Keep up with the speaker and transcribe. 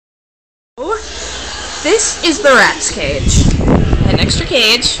This is the rat's cage. I had an extra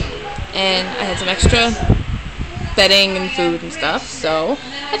cage, and I had some extra bedding and food and stuff, so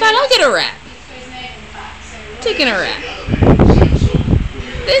I thought I'll get a rat. Taking a rat.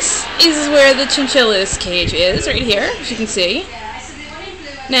 This is where the chinchilla's cage is, right here, as you can see.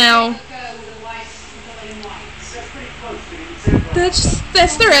 Now,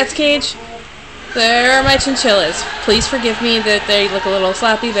 that's the rat's cage. There are my chinchillas. Please forgive me that they look a little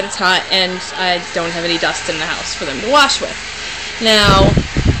sloppy, but it's hot and I don't have any dust in the house for them to wash with. Now,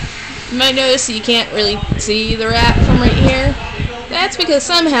 you might notice that you can't really see the rat from right here. That's because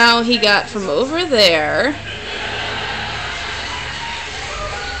somehow he got from over there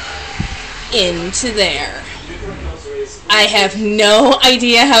into there. I have no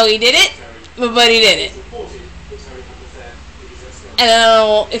idea how he did it, but he did it. I don't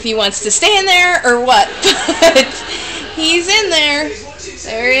know if he wants to stay in there or what, but he's in there.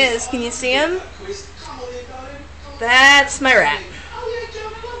 There he is. Can you see him? That's my rat.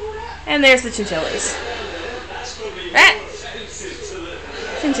 And there's the chinchillas. Rat.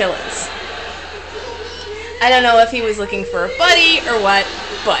 Chinchillas. I don't know if he was looking for a buddy or what,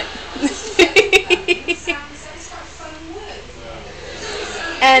 but.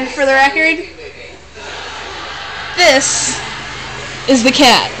 And for the record, this is the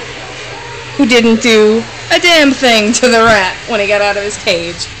cat who didn't do a damn thing to the rat when he got out of his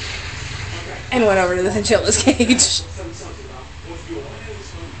cage and went over to the chinchilla's cage.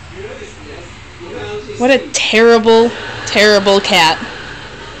 What a terrible, terrible cat.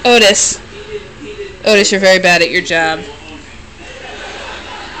 Otis. Otis, you're very bad at your job.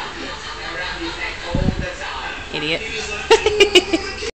 Idiot.